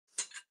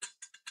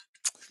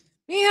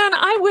Man,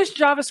 I wish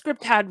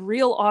JavaScript had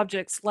real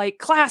objects like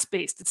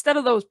class-based instead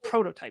of those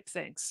prototype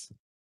things.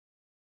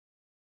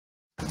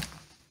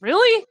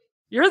 Really?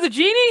 You're the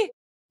genie?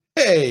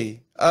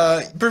 Hey,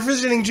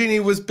 Provisioning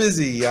Genie was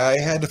busy. I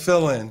had to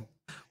fill in.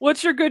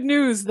 What's your good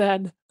news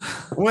then?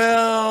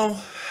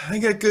 Well, I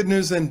got good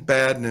news and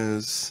bad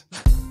news.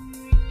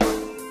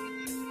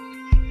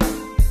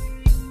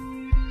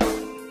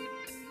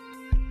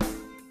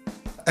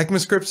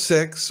 ECMAScript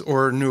 6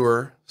 or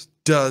newer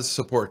does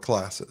support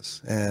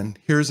classes, and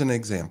here's an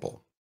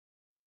example.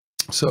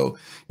 So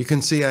you can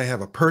see I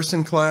have a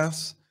person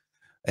class,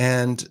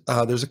 and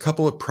there's a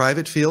couple of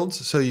private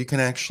fields, so you can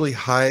actually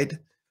hide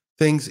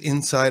things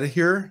inside of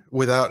here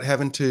without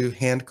having to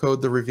hand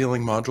code the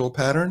revealing module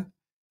pattern.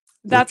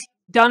 That's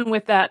done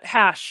with that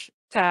hash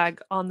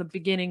tag on the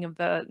beginning of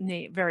the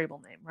name, variable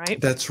name,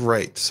 right? That's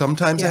right.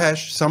 Sometimes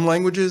some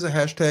languages, a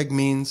hashtag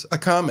means a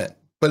comment,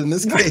 but in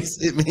this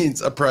case, it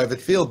means a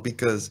private field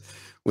because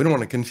we don't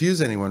want to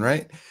confuse anyone,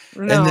 right?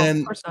 No,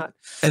 of course not.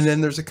 And then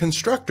there's a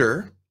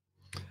constructor,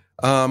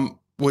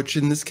 which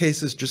in this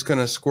case is just going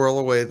to squirrel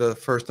away the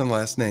first and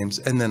last names,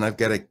 and then I've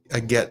got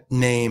a get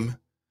name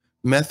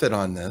method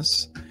on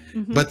this.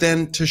 But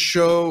then to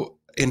show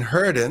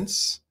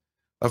inheritance,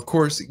 of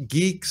course,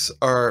 geeks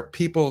are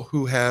people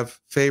who have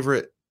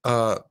favorite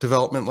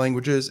development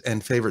languages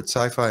and favorite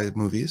sci-fi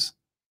movies.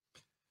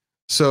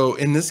 So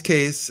in this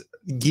case,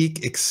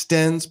 geek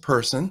extends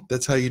person.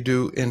 That's how you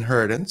do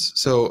inheritance.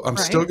 So I'm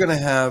still going to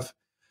have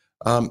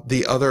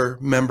the other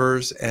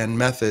members and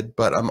method,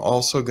 but I'm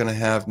also going to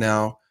have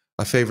now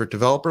a favorite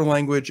developer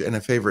language and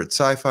a favorite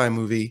sci-fi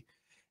movie.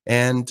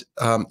 And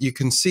you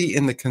can see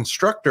in the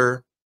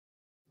constructor,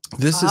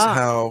 this is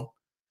how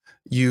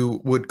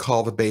you would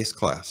call the base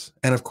class.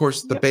 And of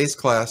course, the base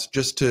class,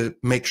 just to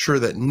make sure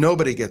that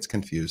nobody gets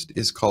confused,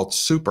 is called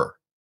super.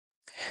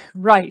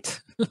 Right.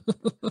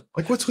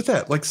 Like, what's with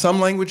that? Like some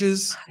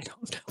languages, I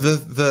don't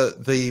know.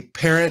 The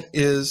parent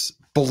is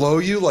below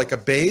you like a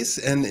base,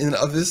 and in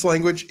this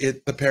language,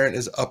 the parent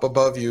is up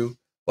above you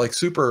like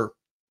Superman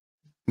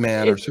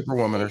or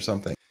Superwoman or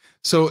something.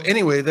 So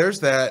anyway,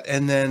 there's that.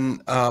 And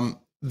then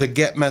the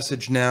get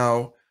message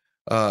now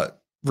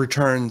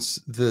returns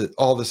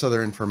all this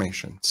other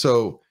information.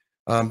 So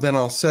then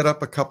I'll set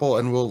up a couple,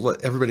 and we'll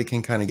let everybody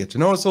can kind of get to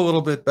know us a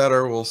little bit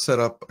better. We'll set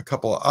up a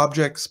couple of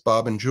objects,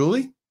 Bob and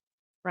Julie,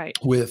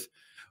 with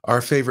our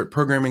favorite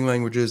programming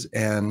languages,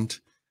 and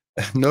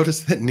notice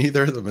that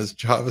neither of them is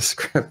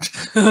JavaScript.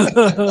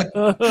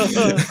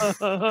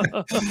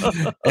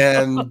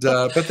 And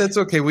but that's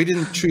okay. We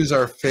didn't choose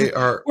our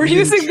We're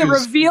using the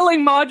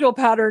revealing module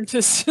pattern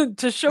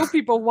to show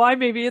people why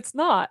maybe it's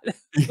not.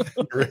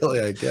 Really,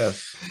 I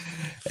guess.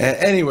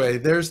 Anyway,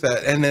 there's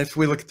that. And if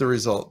we look at the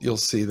result, you'll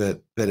see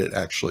that it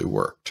actually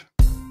worked.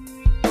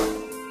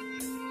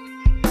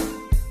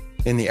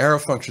 In the arrow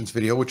functions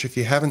video, which if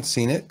you haven't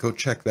seen it, go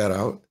check that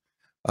out.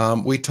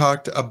 We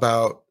talked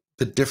about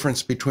the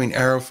difference between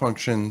arrow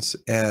functions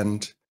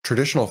and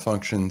traditional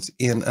functions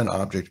in an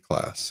object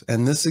class.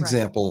 And this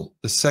example,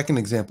 the second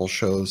example,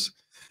 shows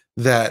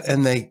that,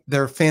 and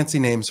they're fancy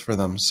names for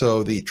them.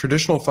 So the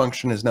traditional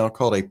function is now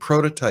called a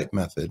prototype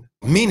method,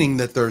 meaning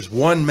that there's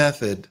one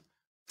method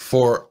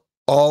for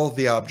all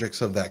the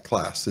objects of that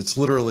class. It's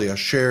literally a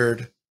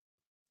shared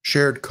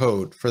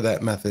code for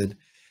that method.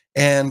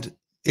 And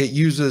it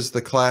uses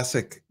the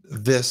classic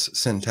this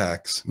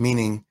syntax,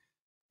 meaning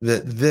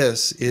that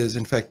this is,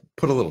 in fact,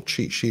 put a little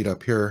cheat sheet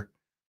up here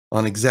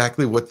on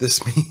exactly what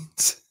this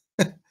means.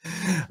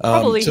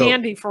 Probably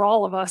handy for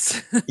all of us.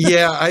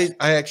 Yeah, I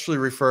actually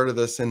refer to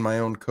this in my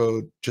own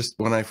code just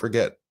when I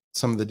forget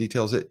some of the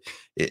details.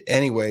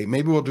 Anyway,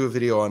 maybe we'll do a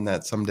video on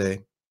that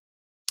someday.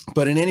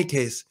 But in any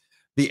case,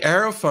 the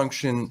arrow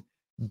function,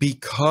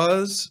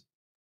 because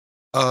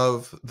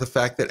of the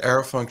fact that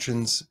arrow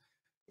functions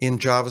in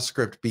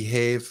JavaScript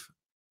behave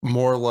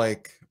more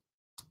like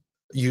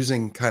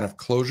using kind of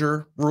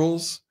closure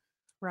rules,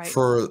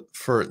 so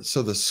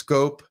the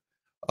scope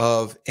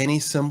of any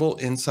symbol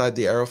inside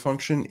the arrow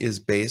function is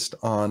based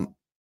on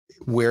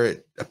where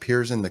it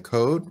appears in the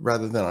code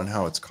rather than on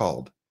how it's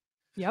called.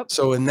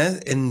 So in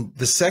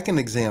the second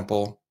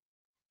example,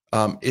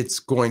 it's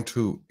going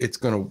to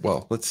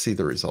well, let's see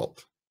the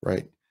result,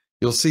 right?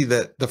 You'll see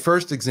that the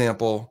first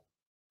example,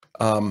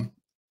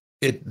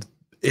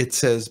 it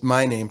says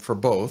my name for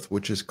both,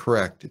 which is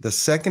correct. The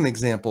second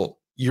example,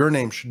 your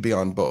name should be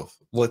on both.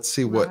 Let's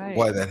see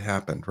why that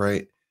happened,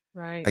 right?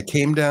 I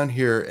came down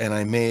here and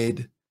I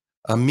made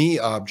a me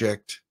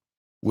object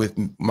with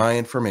my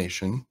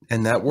information,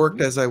 and that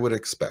worked as I would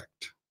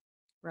expect.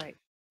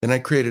 Then I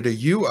created a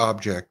you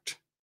object,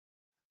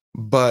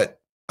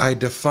 but I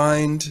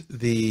defined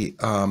the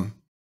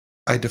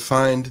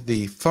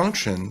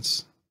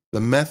functions,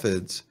 the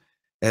methods,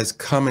 as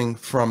coming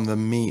from the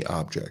me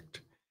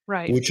object.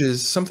 Which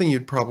is something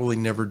you'd probably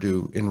never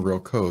do in real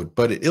code,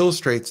 but it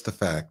illustrates the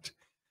fact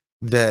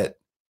that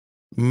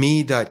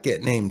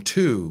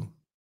me.getName2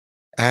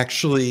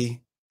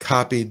 actually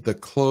copied the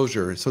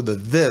closure. So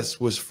this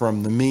was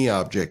from the me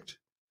object,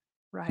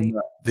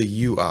 not the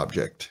you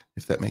object,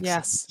 if that makes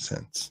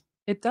sense.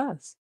 It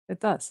does. It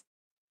does.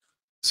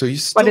 So you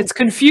still, but it's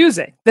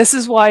confusing. This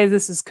is why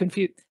this is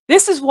confusing.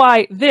 This is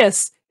why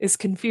this is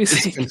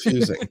confusing. It's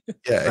confusing.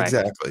 Yeah, Right.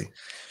 exactly.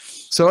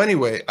 So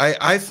anyway,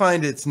 I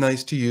find it's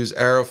nice to use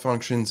arrow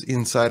functions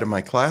inside of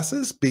my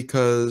classes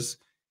because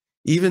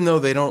even though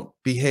they don't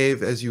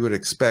behave as you would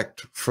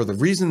expect for the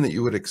reason that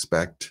you would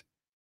expect,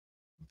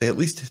 they at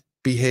least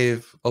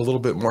behave a little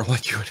bit more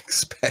like you would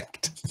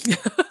expect.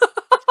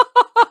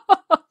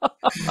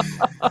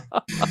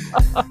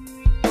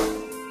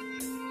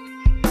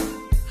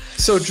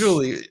 So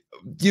Julie,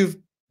 you've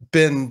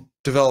been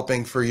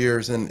developing for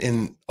years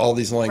in all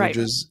these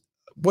languages.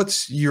 Right.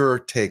 What's your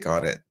take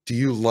on it? Do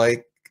you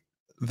like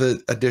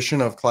the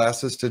addition of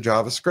classes to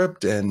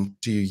JavaScript, and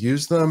do you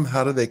use them?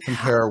 How do they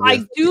compare with I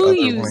do the other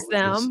use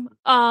languages?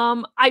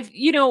 them.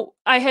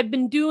 I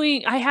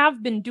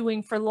have been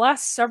doing for the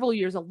last several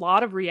years a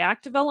lot of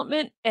React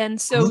development,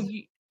 and so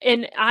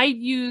I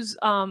use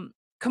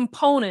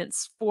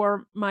components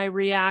for my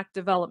React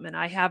development.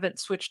 I haven't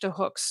switched to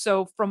hooks.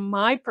 So from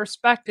my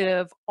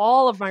perspective,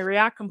 all of my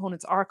React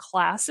components are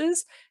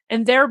classes,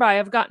 and thereby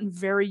I've gotten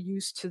very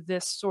used to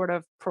this sort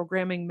of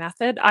programming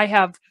method. I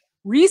have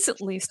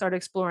recently started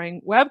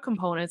exploring web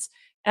components,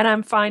 and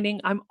I'm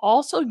finding I'm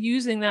also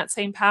using that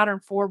same pattern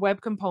for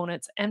web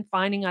components and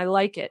finding I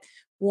like it.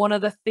 One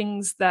of the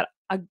things that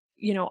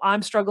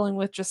I'm struggling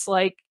with, just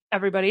like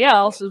everybody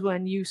else, is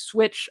when you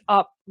switch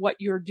up what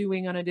you're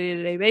doing on a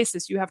day-to-day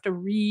basis, you have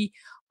to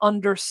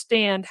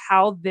understand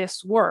how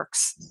this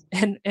works.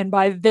 And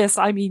by this,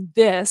 I mean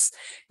this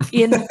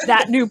in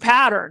that new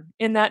pattern,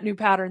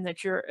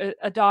 that you're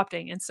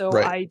adopting. And so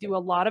Right. I do a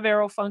lot of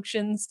arrow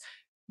functions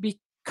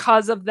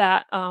because of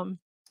that,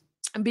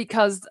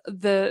 because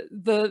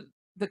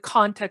the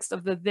context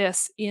of the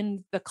this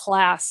in the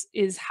class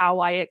is how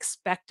I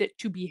expect it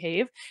to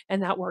behave,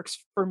 and that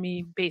works for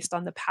me based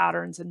on the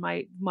patterns and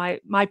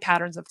my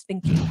patterns of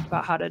thinking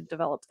about how to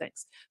develop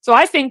things. So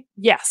I think,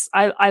 yes,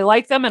 I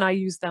like them and I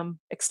use them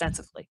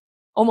extensively,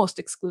 almost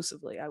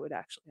exclusively, I would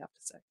actually have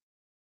to say.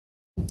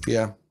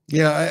 Yeah.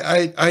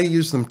 Yeah, I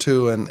use them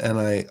too, and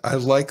I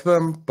like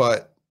them,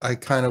 but I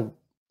kind of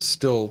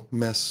still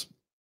miss.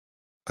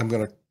 I'm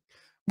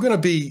gonna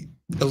be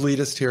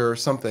elitist here or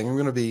something. I'm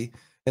gonna be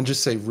and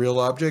just say real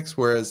objects,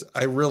 whereas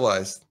I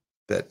realize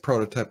that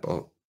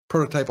prototypal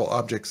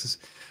objects is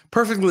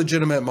perfectly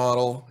legitimate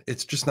model.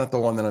 It's just not the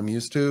one that I'm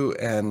used to,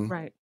 and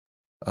Right.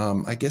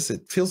 I guess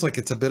it feels like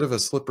it's a bit of a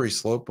slippery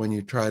slope when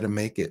you try to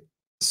make it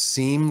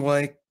seem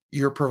like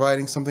you're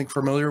providing something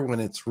familiar when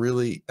it's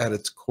really at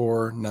its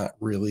core not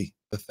really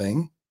the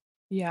thing.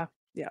 Yeah.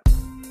 Yeah.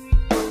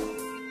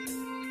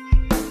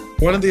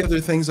 One of the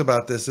other things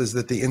about this is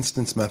that the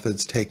instance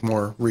methods take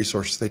more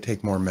resources, they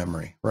take more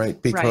memory,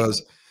 right?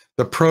 Because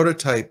the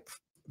prototype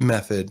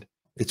method,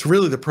 it's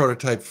really the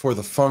prototype for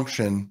the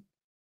function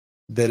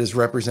that is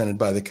represented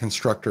by the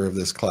constructor of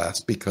this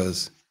class,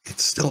 because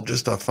it's still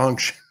just a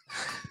function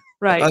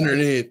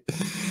underneath,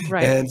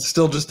 and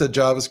still just a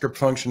JavaScript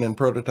function and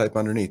prototype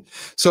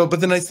underneath. So,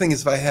 but the nice thing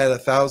is if I had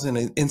 1,000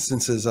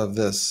 instances of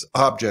this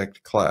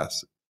object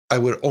class, I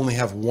would only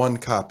have one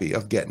copy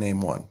of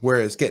getName1,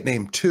 whereas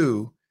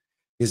getName2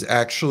 is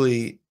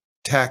actually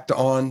tacked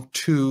on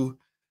to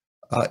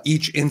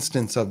each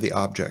instance of the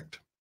object.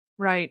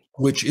 Right.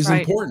 Which is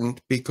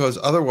important because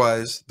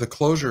otherwise the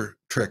closure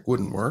trick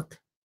wouldn't work.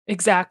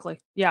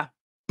 Exactly. Yeah.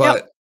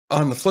 But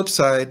on the flip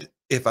side,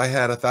 if I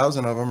had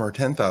 1,000 of them or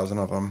 10,000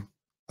 of them,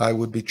 I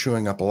would be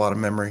chewing up a lot of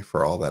memory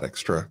for all that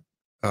extra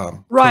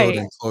code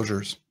and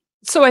closures.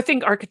 So I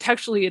think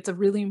architecturally, it's a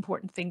really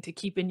important thing to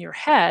keep in your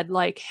head,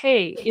 like,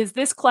 hey, is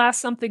this class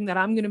something that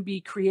I'm going to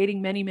be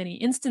creating many, many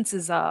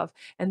instances of?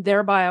 And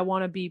thereby I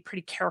want to be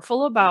pretty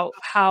careful about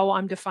how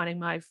I'm defining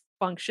my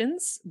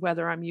functions,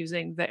 whether I'm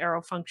using the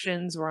arrow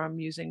functions or I'm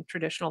using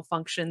traditional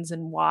functions,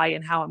 and why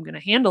and how I'm going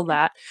to handle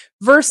that.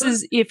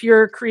 Versus if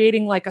you're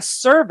creating like a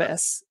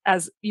service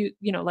as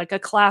like a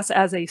class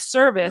as a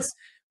service,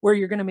 where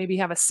you're going to maybe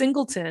have a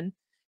singleton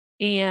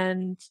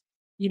and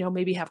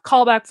maybe have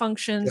callback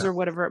functions or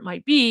whatever it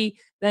might be,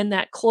 then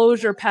that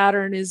closure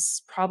pattern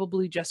is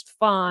probably just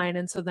fine.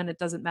 And so then it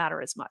doesn't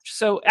matter as much.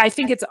 So I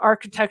think it's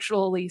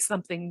architecturally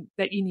something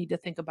that you need to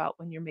think about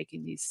when you're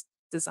making these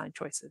design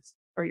choices,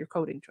 or your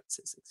coding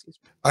choices, excuse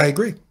me. I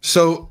agree.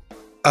 So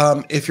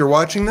if you're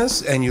watching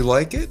this and you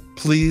like it,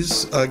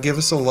 please give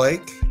us a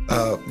like.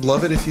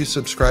 Love it if you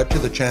subscribe to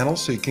the channel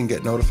so you can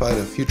get notified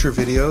of future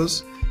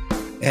videos.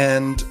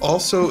 And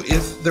also,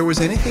 if there was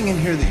anything in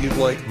here that you'd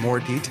like more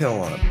detail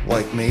on,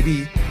 like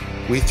maybe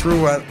we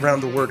threw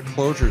around the word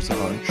closures a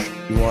bunch.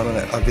 You want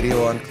a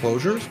video on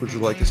closures? Would you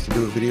like us to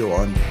do a video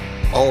on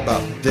all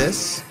about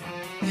this?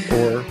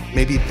 Or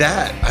maybe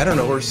that, I don't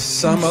know, or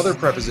some other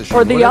preposition.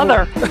 Or the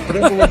other.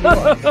 Whatever we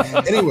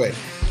want. Anyway,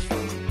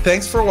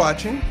 thanks for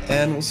watching,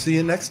 and we'll see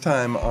you next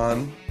time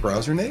on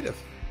Browser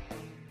Native.